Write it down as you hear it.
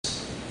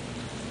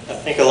I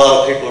think a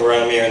lot of people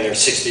around me are in their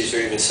 60s or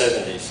even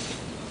 70s.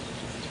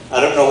 I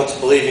don't know what to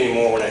believe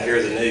anymore when I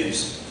hear the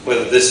news,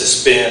 whether this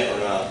is spent or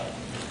not.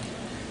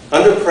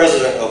 Under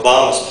President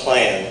Obama's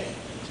plan,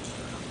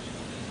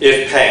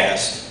 if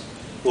passed,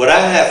 would I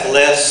have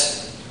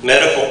less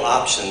medical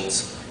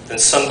options than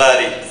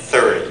somebody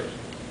 30?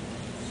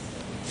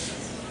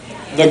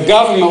 The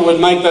government would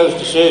make those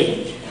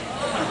decisions.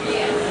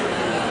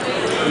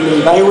 I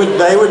mean, they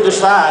would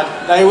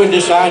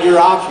decide your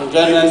options,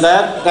 and then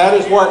that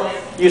is what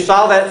you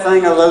saw, that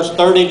thing of those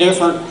 30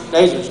 different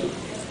agencies.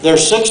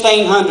 There's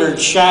 1,600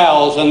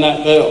 shalls in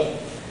that bill,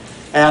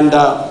 and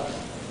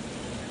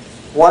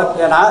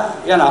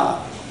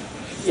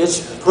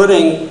it's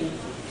putting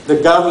the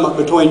government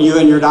between you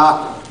and your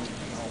doctor.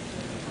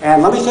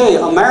 And let me tell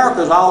you,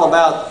 America is all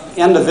about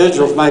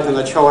individuals making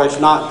the choice,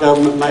 not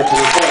government making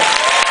the choice.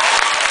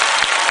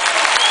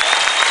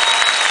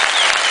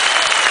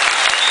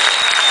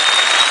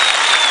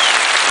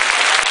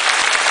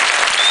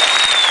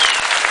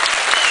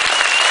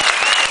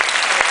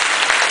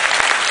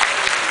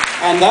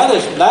 And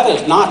that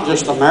is not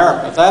just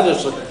America. That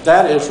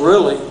is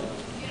really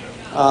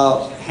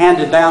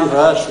handed down to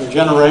us from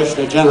generation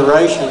to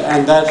generation.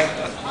 And that's,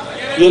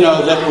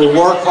 that we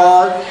work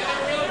hard,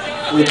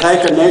 we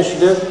take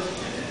initiative,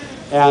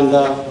 and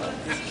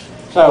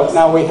so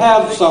now we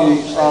have some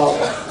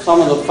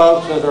of the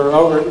folks that are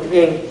over.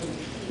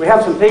 We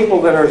have some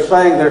people that are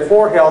saying they're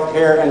for health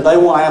care and they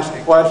want to ask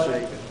a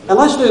question. And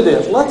let's do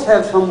this. Let's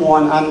have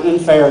someone, in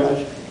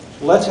fairness.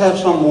 Let's have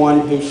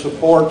someone who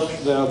supports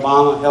the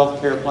Obama health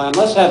care plan.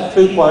 Let's have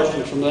 2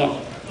 questions from them,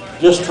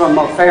 just from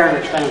a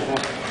fairness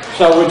standpoint.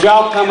 So would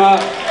y'all come up?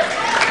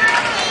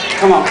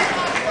 Come on.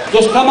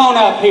 Just come on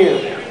up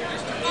here.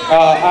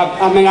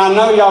 I mean, I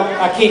know y'all,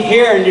 I keep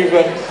hearing you,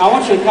 but I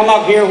want you to come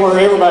up here where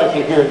everybody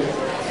can hear you.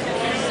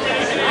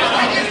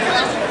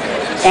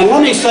 And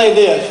let me say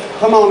this.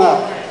 Come on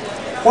up.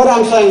 What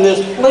I'm saying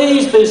is,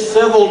 please be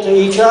civil to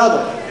each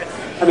other.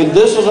 I mean,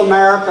 this is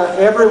America.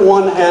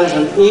 Everyone has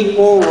an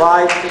equal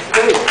right to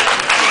speak.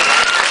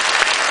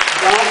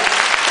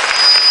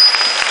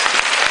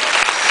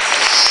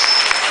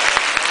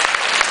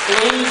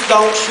 Please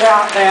don't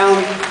shout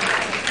down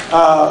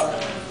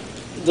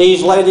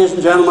these ladies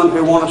and gentlemen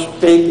who want to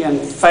speak in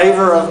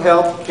favor of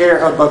health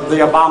care, of the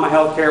Obama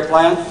health care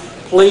plan.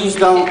 Please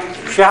don't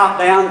shout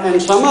down,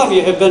 and some of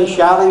you have been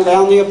shouting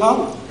down the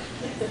opponent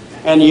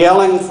and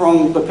yelling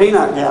from the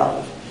peanut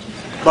gallery.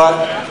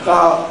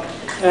 But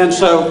and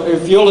so,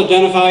 if you'll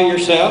identify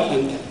yourself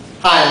and...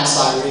 Hi, I'm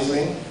Cy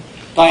Riesling.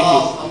 Thank you.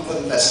 I'm from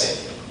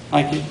Investigating.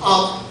 Thank you.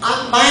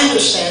 My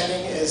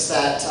understanding is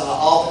that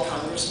all the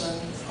congressmen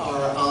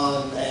are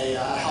on a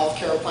health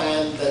care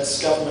plan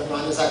that's government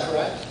run. Is that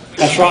correct?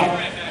 That's right.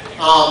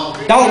 No,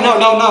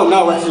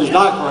 this is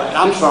not correct.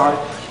 I'm sorry.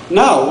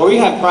 No, we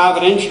have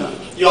private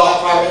insurance. You all have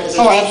private insurance?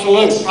 Oh,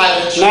 absolutely. It's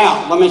private insurance.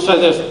 Now, let me say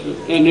this.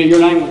 And your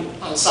name?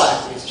 I'm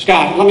Cy.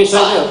 Scott, let me say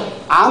this.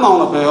 I'm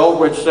on a bill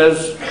which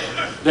says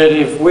that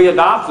if we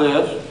adopt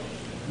this,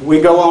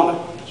 we go on it.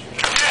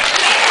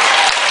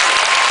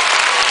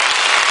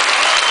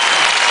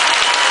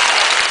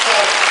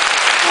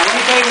 Now let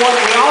me tell you what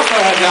we also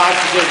have the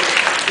option.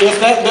 If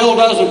that bill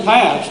doesn't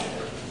pass,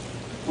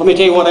 let me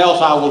tell you what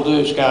else I will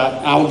do,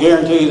 Scott. I will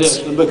guarantee you this,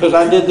 because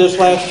I did this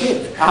last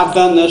year. I've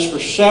done this for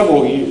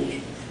several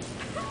years.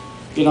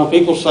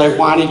 People say,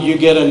 why did you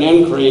get an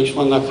increase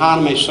when the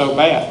economy is so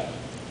bad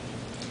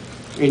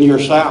in your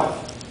salary?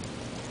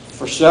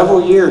 For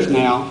several years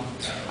now,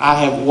 I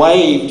have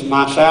waived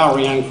my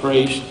salary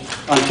increase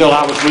until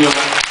I was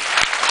reelected.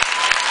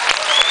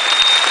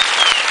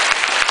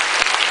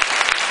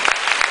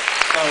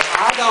 So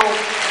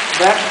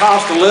that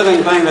cost of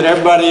living thing that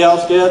everybody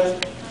else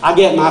gets, I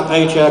get my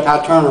paycheck,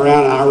 I turn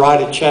around and I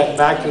write a check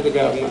back to the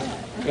government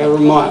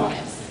every month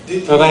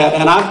for that.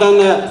 And I've done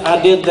that,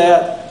 I did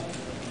that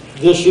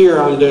this year.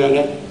 I'm doing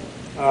it.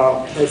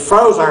 They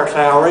froze our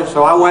salary,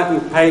 so I went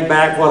and paid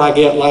back what I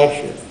get last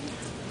year.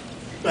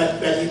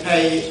 But you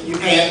pay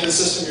into the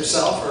system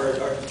yourself or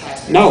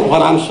taxpayers? No,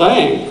 what I'm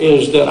saying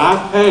is that I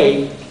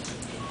pay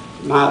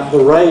the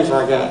raise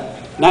I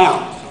got.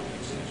 Now,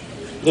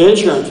 the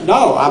insurance,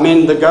 no. I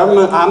mean, the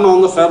government, I'm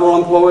on the federal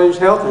employees'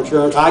 health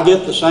insurance. I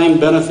get the same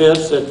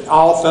benefits that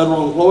all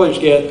federal employees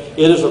get.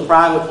 It is a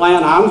private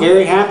plan. I'm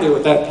very happy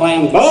with that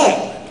plan.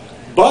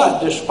 But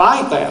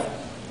despite that,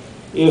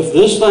 if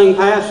this thing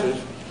passes,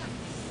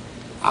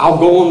 I'll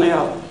go on the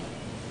other.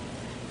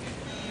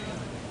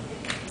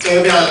 So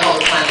you'll be on the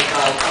public plan?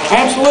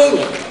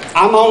 Absolutely.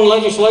 I'm on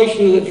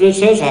legislation that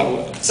says I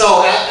will.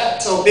 So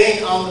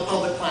being on the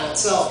public plan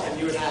itself, and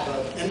you would have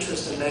an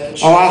interest in making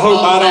sure... Oh, I hope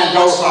I don't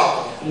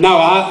go... No,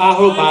 I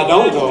hope I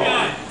don't go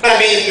on. But I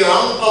mean, if you're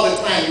on the public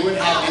plan, you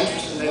wouldn't have an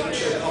interest in making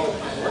sure the public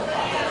plan works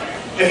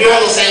properly. If you're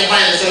on the same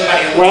plan as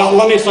everybody else... Well,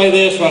 let me say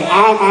this one.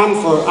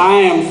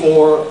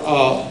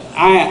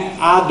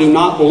 I do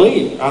not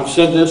believe, I've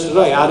said this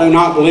today, I do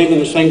not believe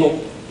in a single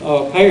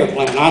payer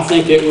plan. I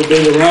think it would be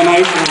the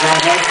ruination of our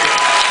health care.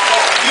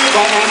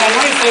 And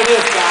let me say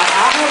this, guys,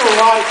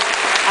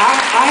 I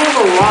have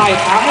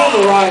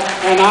a right,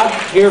 and I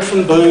hear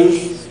some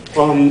boos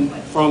from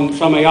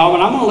some of y'all,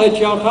 and I'm going to let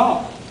y'all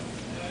talk.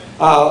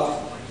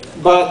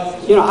 But,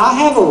 you know, I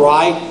have a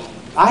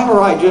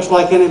right just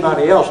like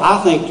anybody else,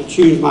 I think, to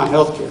choose my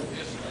health care.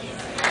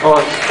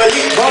 But let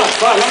me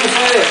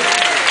say this,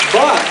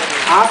 but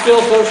I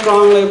feel so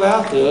strongly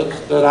about this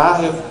that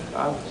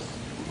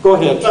go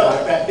ahead.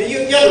 But you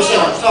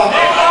understand what I'm talking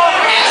about.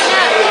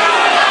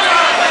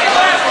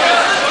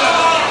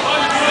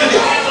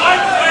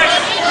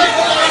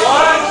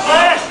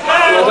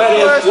 Well, that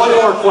is one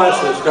more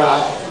question,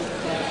 Scott.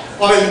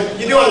 Well, I mean,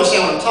 you do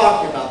understand what I'm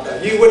talking about, though.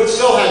 You would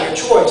still have your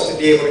choice to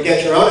be able to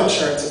get your own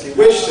insurance if you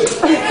wish to.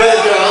 But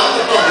if you're on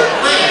the public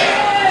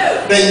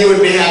plan, then you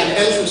would be having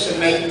interest in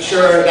making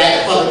sure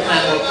that the public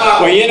plan will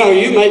cover. Well, you know,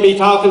 you may be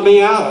talking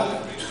me out of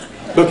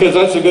it, because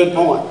that's a good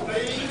point.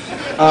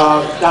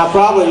 I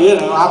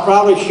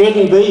probably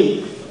shouldn't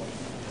be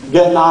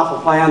getting off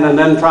a plan and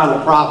then trying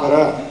to prop it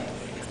up.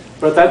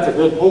 But that's a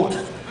good point.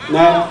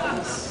 Now,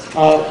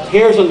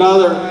 here's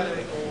another.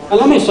 And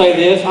let me say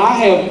this: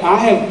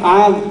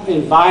 I'm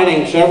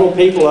inviting several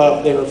people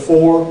up that are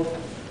for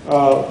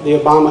the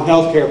Obama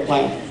health care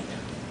plan.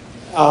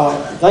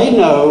 They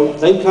know,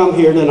 they've come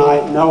here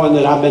tonight knowing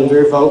that I've been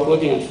very vocal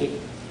against it,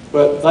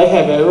 but they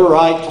have every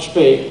right to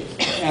speak.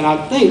 And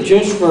I think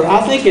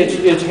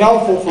it's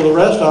helpful for the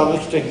rest of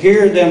us to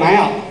hear them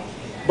out.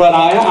 But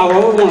I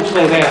always want to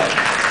say that.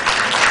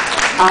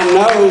 I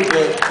know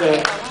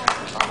that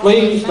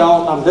please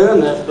don't, I'm doing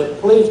this, but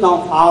please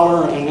don't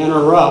holler and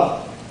interrupt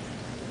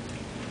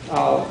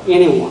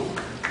anyone.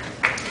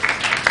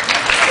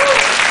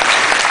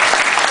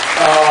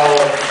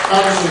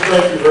 Congressman,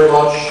 thank you very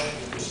much,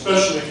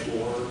 especially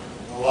for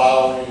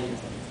allowing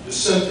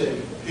dissenting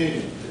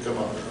opinion to come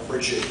up here. I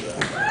appreciate that.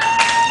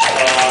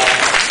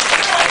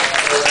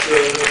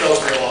 That tells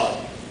me a lot.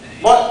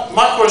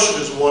 My question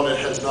is one that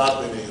has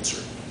not been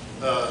answered.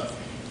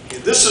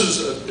 This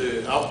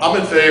is, I'm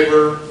in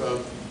favor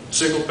of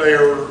single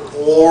payer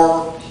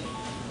or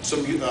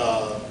some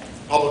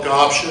public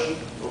option,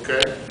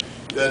 okay?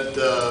 That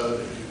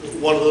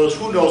one of those,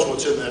 who knows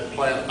what's in that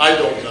plan? I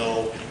don't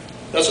know.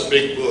 That's a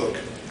big book.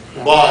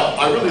 But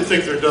I really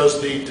think there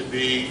does need to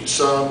be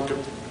some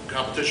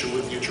competition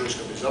with the insurance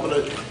companies. I'm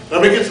going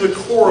to get to the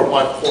core of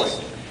my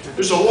point.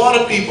 There's a lot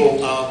of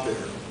people out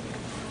there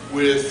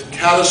with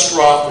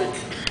catastrophic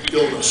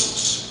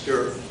illnesses.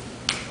 There are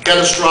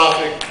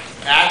catastrophic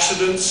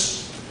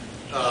accidents,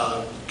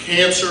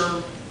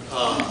 cancer,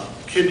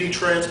 kidney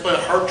transplant,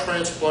 heart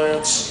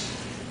transplants,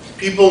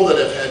 people that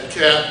have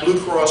had Blue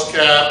Cross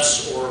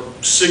caps or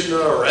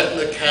Cigna or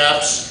Aetna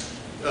caps,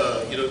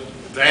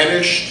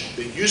 vanished.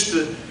 They used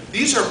to.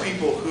 These are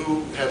people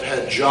who have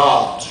had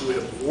jobs, who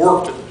have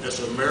worked as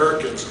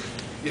Americans.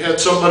 You had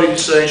somebody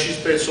saying she's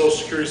paid Social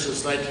Security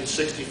since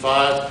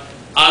 1965.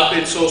 I've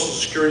paid Social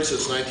Security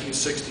since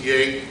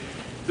 1968.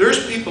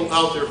 There's people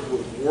out there who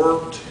have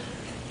worked,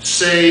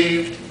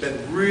 saved, been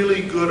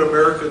really good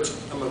Americans.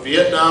 I'm a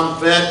Vietnam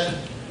vet,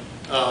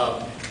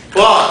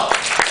 but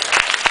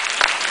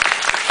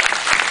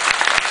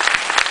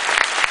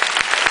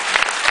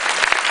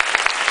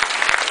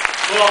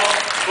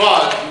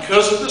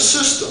because of the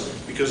system,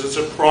 because it's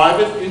a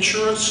private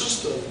insurance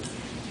system,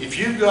 if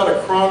you've got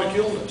a chronic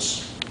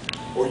illness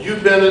or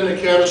you've been in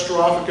a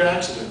catastrophic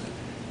accident,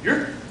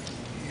 you're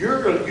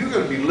going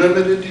to be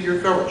limited to your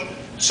coverage.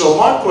 So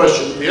my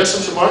question, the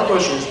essence of my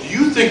question is, do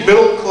you think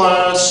middle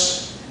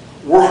class,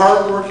 we're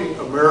hardworking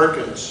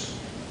Americans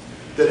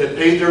that have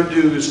paid their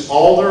dues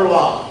all their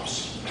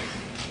lives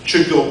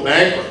should go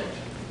bankrupt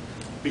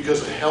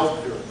because of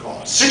health care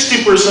costs?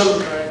 60% of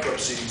the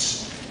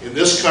bankruptcies in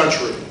this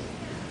country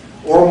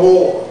or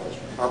more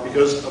are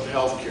because of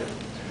health care.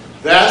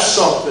 That's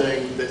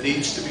something that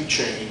needs to be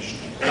changed.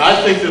 And I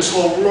think this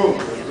whole room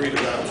would agree to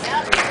that.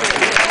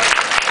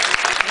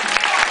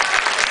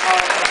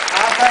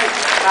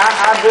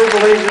 I do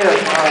believe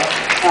this.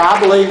 I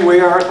believe we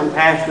are a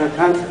compassionate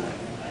country.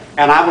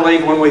 And I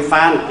believe when we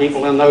find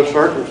people in those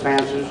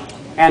circumstances,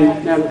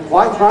 and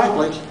quite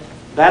frankly,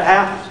 that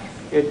happens.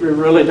 It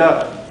really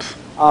does.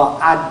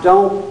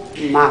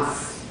 My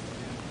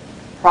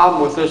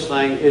problem with this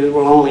thing is it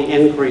will only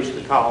increase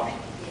the cost.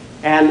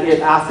 And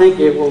I think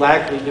it will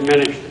actually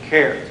diminish the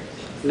care.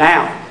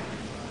 Now,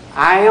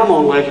 I am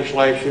on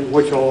legislation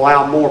which will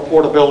allow more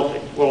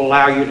portability, will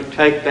allow you to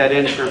take that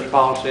insurance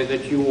policy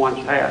that you once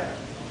had.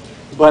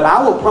 But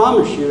I will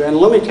promise you, and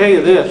let me tell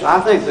you this, I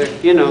think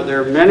that,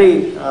 there are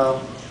many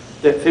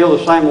that feel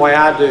the same way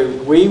I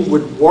do. We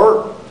would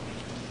work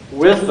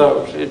with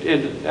those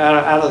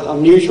out of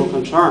a mutual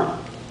concern.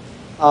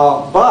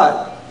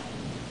 But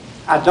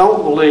I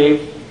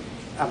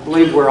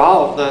believe we're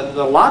all, a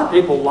lot of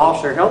people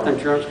lost their health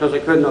insurance because they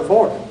couldn't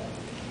afford it.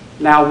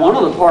 Now, one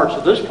of the parts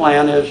of this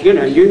plan is,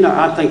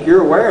 I think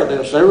you're aware of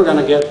this, they were going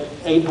to get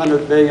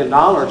 $800 billion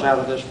out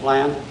of this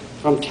plan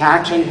from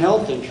taxing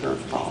health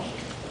insurance policies.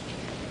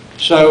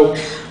 So,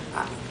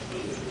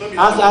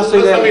 I see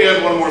that. Let me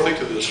add one more thing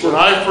to this. When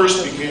I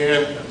first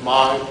began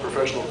my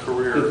professional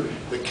career,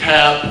 the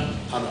cap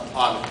on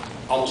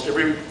almost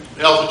every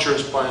health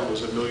insurance plan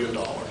was $1 million.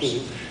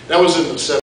 That was in the